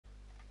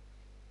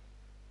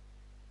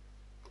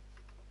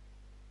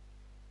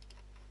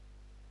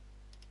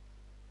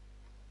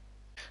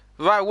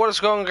Right, what is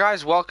going on,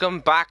 guys?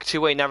 Welcome back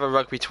to another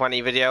Rugby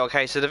 20 video.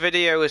 Okay, so the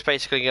video is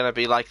basically going to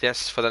be like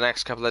this for the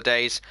next couple of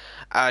days,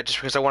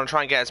 just because I want to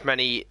try and get as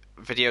many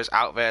videos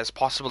out there as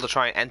possible to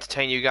try and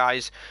entertain you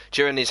guys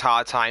during these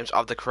hard times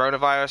of the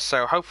coronavirus.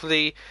 So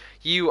hopefully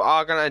you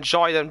are going to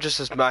enjoy them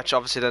just as much.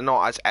 Obviously they're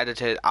not as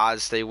edited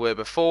as they were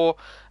before,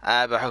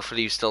 but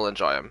hopefully you still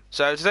enjoy them.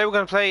 So today we're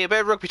going to play a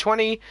bit of Rugby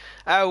 20.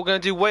 We're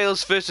going to do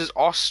Wales versus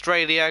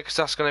Australia, because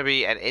that's going to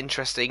be an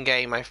interesting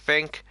game, I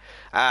think.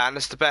 And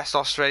it's the best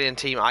Australian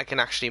team I can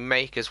actually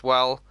make as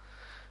well.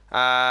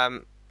 We'll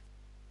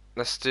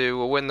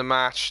win the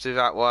match, do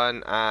that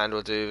one, and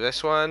we'll do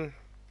this one.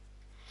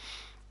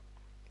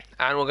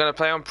 And we're going to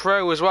play on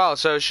Pro as well,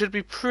 so it should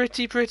be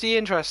pretty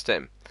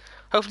interesting.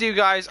 Hopefully you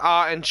guys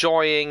are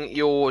enjoying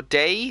your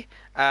day,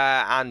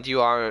 and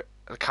you are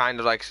kind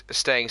of like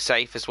staying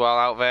safe as well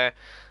out there.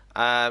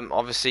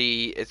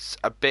 Obviously it's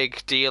a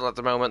big deal at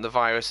the moment, the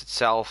virus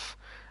itself.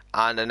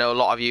 And I know a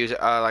lot of you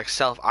are like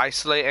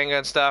self-isolating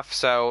and stuff,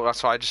 so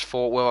that's why I just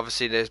thought, well,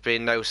 obviously there's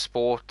been no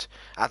sport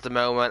at the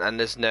moment, and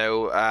there's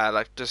no,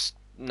 just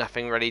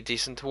nothing really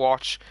decent to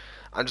watch.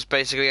 I'm just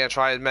basically going to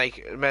try and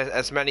make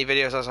as many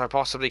videos as I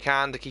possibly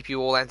can to keep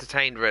you all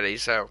entertained, really.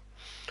 So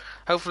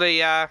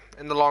hopefully,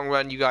 in the long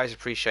run, you guys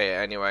appreciate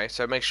it anyway.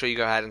 So make sure you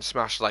go ahead and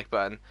smash the like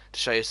button to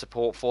show your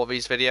support for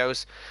these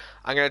videos.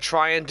 I'm going to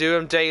try and do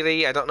them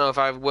daily. I don't know if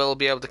I will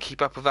be able to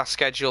keep up with that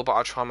schedule, but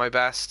I'll try my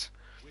best.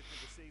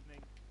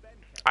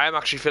 I am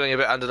actually feeling a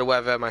bit under the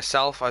weather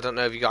myself. I don't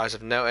know if you guys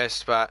have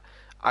noticed, but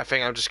I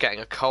think I'm just getting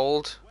a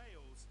cold.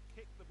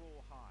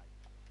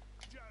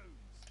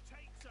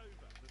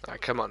 Alright,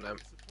 come on then.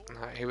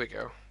 Alright, here we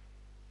go.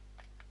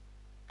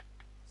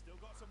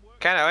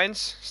 Ken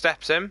Owens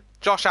steps in.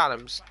 Josh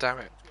Adams, damn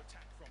it.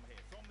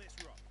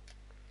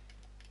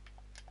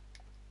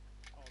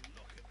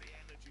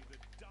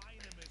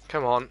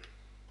 Come on.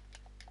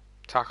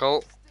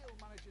 Tackle.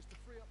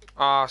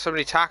 Ah,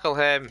 somebody tackle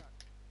him.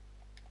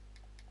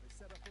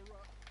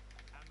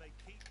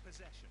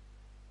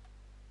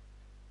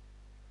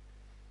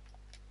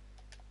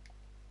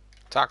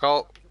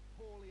 Tackle.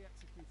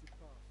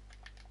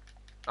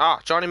 Ah,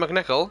 Johnny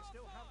McNichol.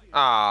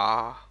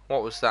 Ah,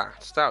 what was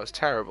that? That was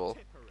terrible.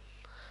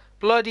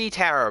 Bloody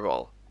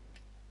terrible.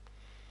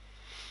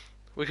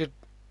 We could...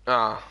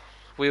 Ah,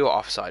 we were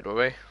offside, were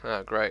we?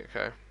 Oh, great,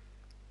 okay.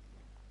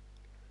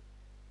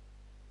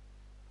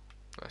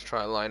 Let's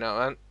try a line out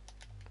then.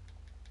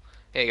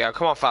 Here you go,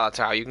 come on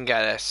Falatau, you can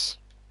get this.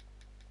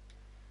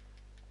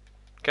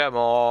 Come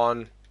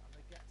on.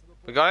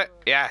 We got it?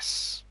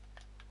 Yes.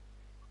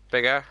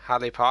 Bigger,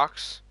 Hadley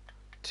Parks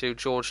to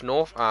George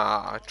North.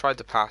 Ah, I tried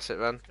to pass it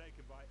then.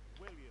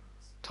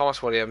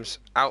 Thomas Williams,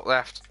 out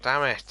left.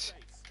 Damn it.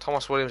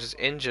 Thomas Williams is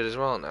injured as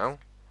well now.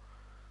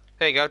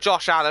 There you go,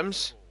 Josh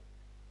Adams.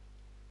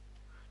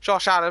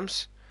 Josh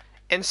Adams.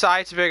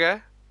 Inside to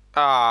Bigger.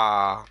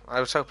 Ah, I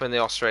was hoping the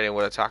Australian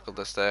would have tackled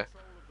us there.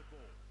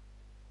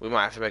 We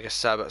might have to make a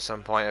sub at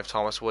some point if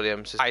Thomas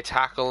Williams is high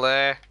tackle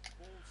there.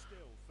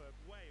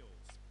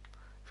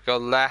 If we go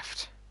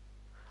left.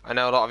 I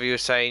know a lot of you are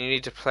saying you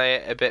need to play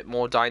it a bit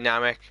more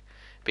dynamic,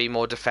 be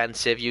more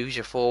defensive, use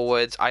your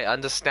forwards. I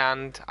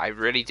understand, I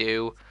really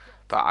do,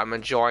 but I'm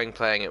enjoying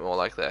playing it more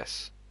like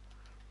this.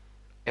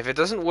 If it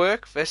doesn't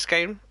work this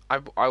game,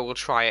 I will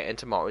try it in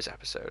tomorrow's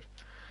episode.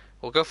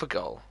 We'll go for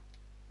goal.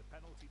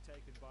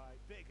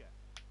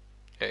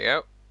 Here you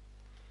go.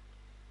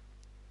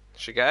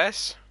 Should get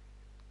us.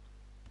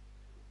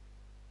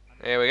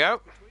 Here we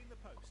go.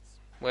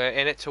 We're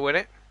in it to win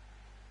it.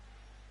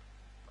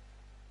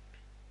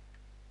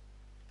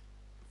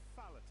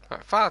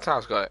 Right,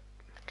 Falatau's got it.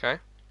 Okay.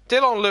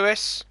 Dylan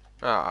Lewis.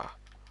 Ah.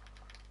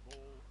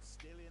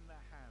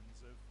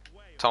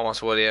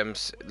 Thomas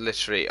Williams,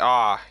 literally.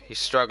 Ah, he's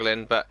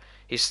struggling, but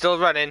he's still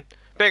running.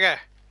 Bigger.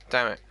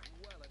 Damn it.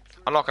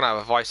 I'm not going to have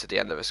a voice at the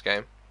end of this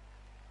game.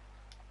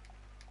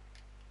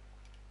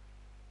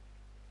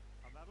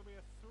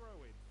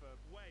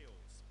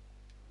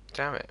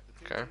 Damn it.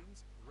 Okay.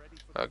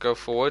 Go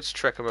forwards,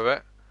 trick him a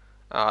bit.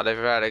 Ah, they've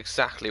read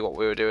exactly what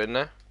we were doing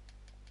there.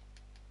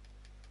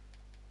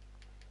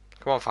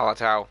 Come on,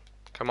 Falatau.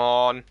 Come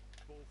on.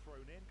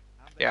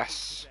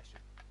 Yes.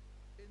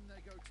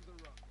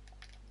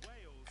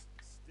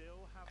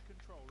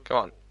 Come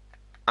on.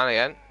 And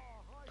again.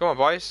 Come on,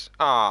 boys.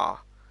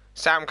 Ah.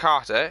 Sam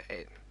Carter.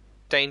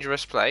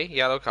 Dangerous play.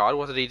 Yellow card.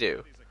 What did he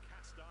do?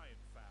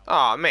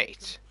 Ah,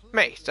 mate.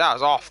 Mate, that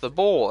was off the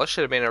ball. That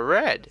should have been a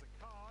red.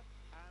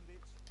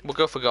 We'll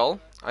go for goal.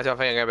 I don't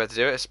think I'm going to be able to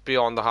do it. It's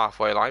beyond the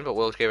halfway line, but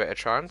we'll give it a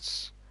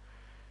chance.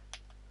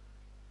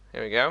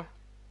 Here we go.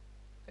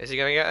 Is he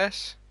going to get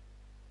this?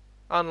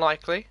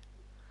 Unlikely.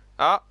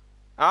 Ah.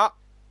 Ah.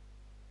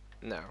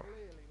 No.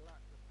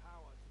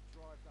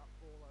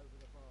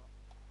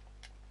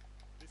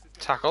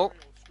 Tackle.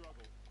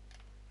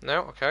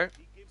 No, okay.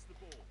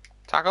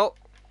 Tackle.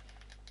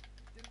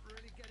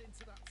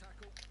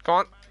 Come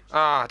on.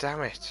 Ah,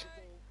 damn it.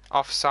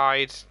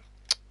 Offside.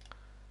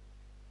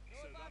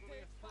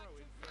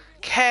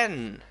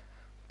 Ken.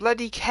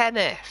 Bloody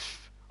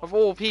Kenneth. Of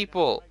all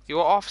people. You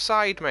were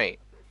offside, mate.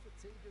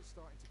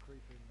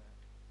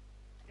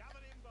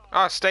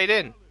 Oh, stayed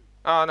in.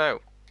 Oh, no.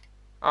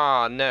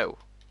 Oh, no.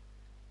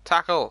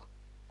 Tackle.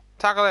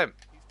 Tackle him.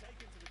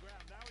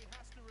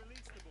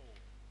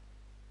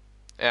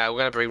 Yeah, we're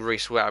going to bring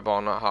Reece Webb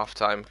on at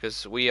half-time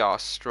because we are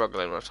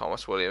struggling with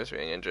Thomas Williams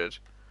being injured.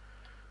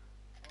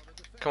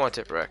 Come on,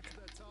 Tipperick.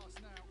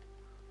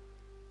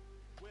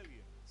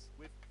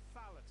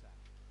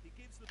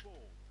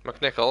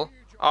 McNichol.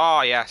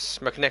 Oh, yes,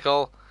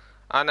 McNichol.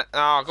 And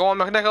oh, go on,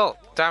 McNichol.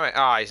 Damn it.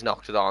 Ah, oh, he's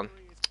knocked it on.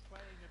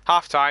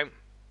 Half-time.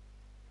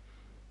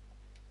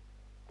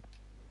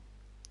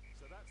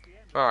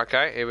 Oh,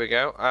 okay, here we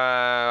go.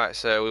 Right,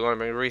 so we want to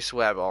bring Reece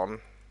Webb on.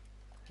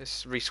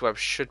 This Reece Webb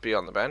should be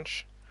on the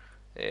bench.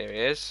 Here he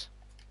is.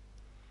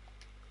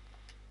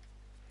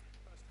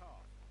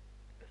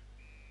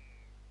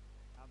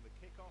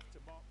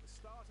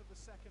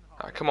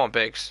 Right, come on,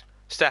 Biggs.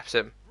 Steps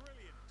him.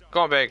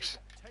 Go on, Biggs.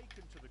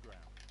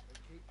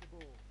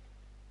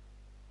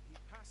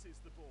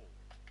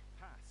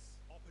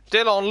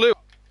 Dylan Luke.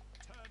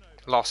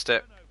 Lost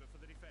it.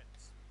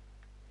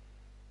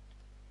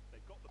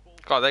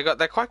 God,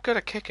 they're quite good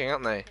at kicking,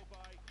 aren't they?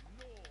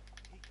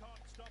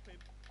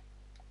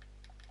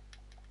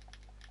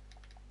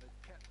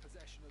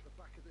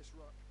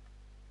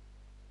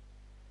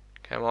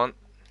 Come on.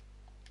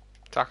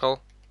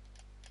 Tackle.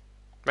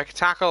 Make a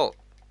tackle.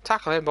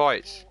 Tackle him,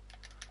 boys.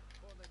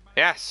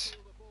 Yes.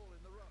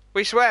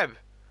 Reece Webb.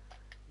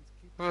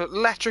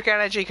 Electric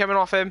energy coming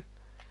off him.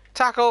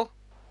 Tackle.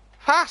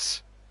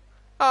 Pass.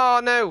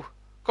 Oh, no.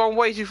 Gone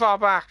way too far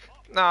back.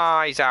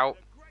 Ah, he's out.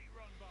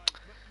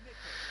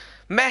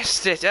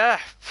 Messed it up.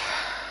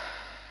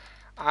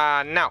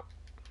 Now.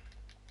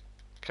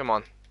 Come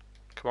on.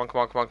 Come on,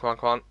 come on, come on, come on,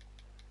 come on.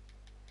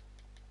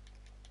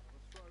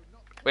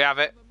 We have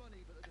it.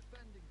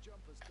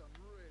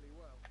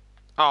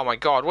 Oh my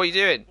God, what are you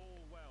doing?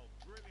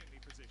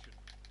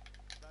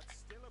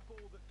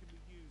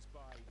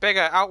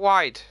 Bigger, out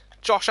wide.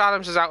 Josh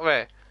Adams is out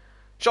there.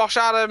 Josh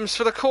Adams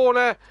for the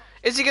corner.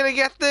 Is he going to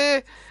get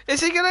there?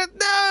 Is he going to...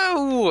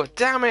 No!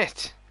 Damn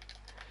it.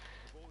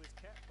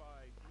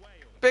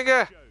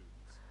 Bigger.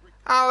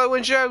 Allo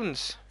and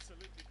Jones.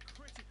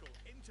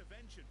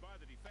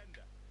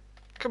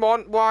 Come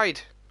on,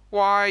 wide.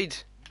 Wide.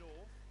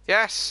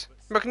 Yes.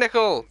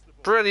 McNichol.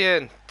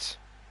 Brilliant.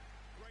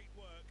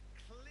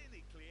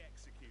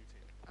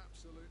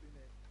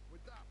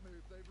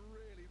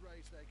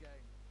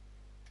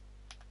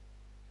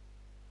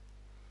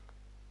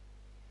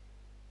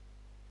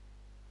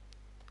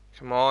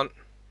 Come on.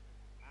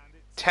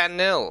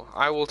 10-0.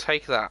 I will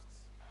take that.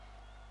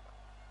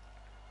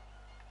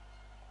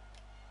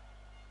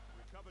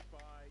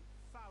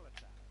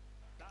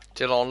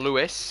 Dylan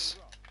Lewis.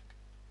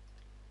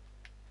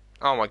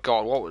 Oh my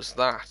God, what was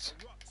that?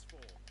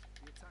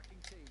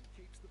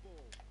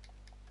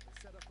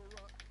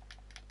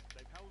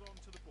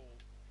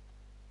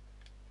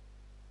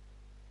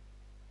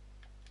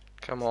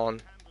 Come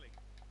on.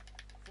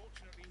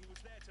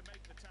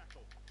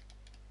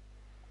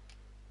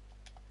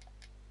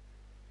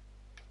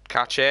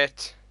 Catch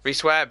it.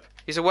 Reece Webb.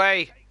 He's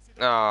away.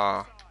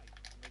 Ah. Oh.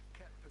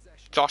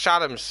 Josh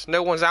Adams.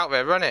 No one's out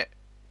there. Run it.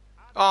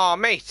 Oh,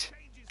 mate.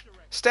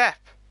 Step.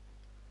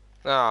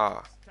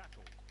 Ah. Oh.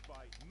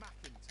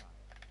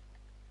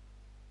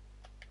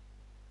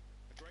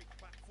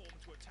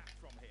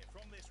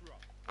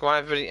 Come on,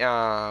 everybody.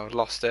 Ah, oh,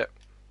 lost it.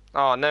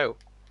 Oh, no.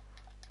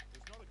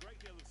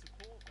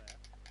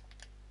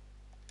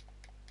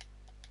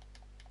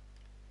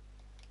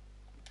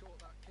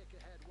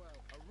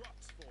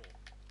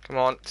 Come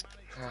on.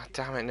 Oh,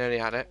 damn it, nearly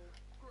had it.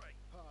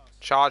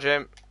 Charge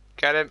him.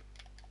 Get him.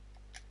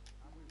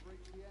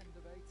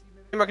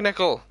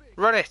 McNichol.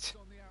 Run it.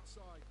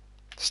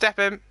 Step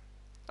him.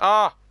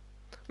 Ah.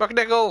 Oh.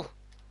 McNichol.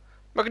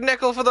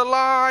 McNichol for the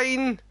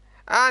line.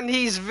 And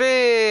he's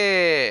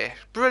there.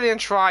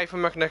 Brilliant try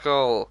from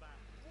McNichol.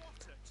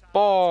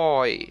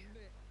 Boy.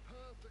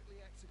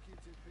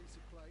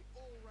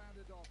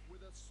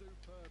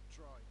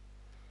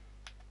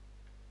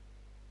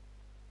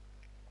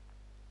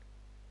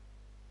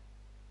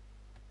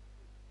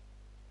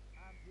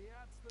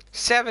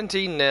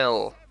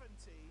 17-0.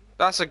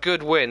 That's a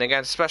good win,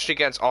 especially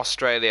against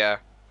Australia.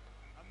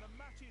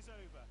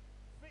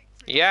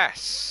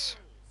 Yes.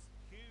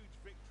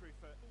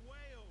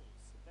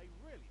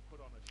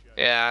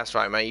 Yeah, that's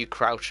right, mate. You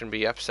crouch and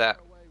be upset.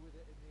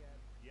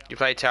 You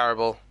play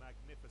terrible.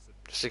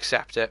 Just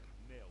accept it.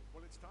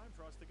 Well, it's time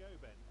for us to go,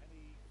 Ben.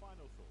 Any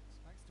final thoughts?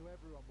 Thanks to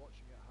everyone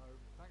watching at home.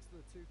 Thanks to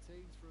the two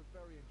teams for a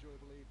very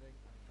enjoyable evening.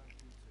 And thank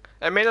you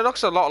to... I mean, it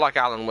looks a lot like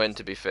Alan Wynne,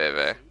 to be fair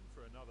there.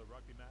 For another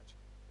rugby match.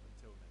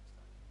 Until next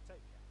time,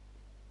 take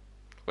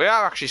care. We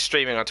are actually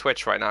streaming on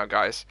Twitch right now,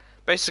 guys.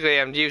 Basically,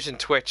 I'm using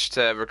Twitch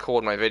to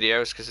record my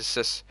videos because it's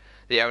just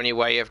the only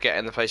way of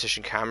getting the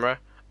PlayStation camera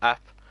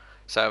up.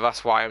 So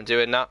that's why I'm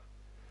doing that.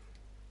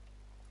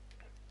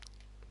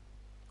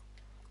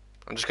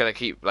 I'm just going to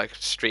keep like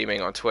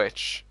streaming on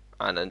Twitch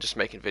and then just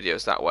making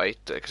videos that way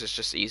because it's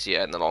just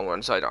easier in the long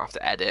run, so I don't have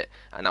to edit,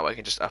 and now I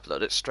can just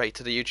upload it straight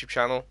to the YouTube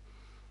channel.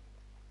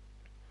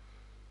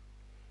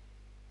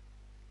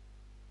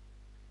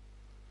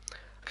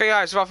 Okay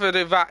guys, without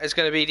further ado, that is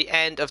going to be the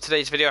end of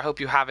today's video. I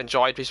hope you have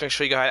enjoyed. Please make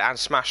sure you go ahead and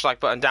smash the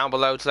like button down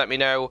below to let me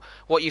know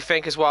what you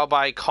think as well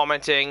by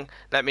commenting.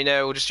 Let me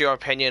know just your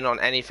opinion on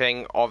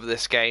anything of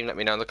this game. Let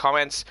me know in the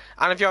comments.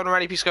 And if you haven't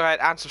already, please go ahead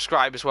and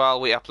subscribe as well.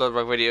 We upload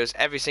rugby videos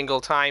every single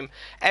time,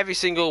 every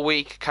single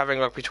week, covering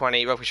Rugby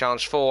 20, Rugby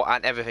Challenge 4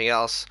 and everything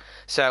else.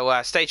 So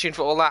stay tuned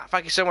for all that.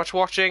 Thank you so much for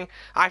watching.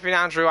 I've been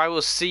Andrew. I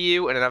will see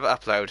you in another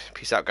upload.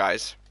 Peace out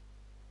guys.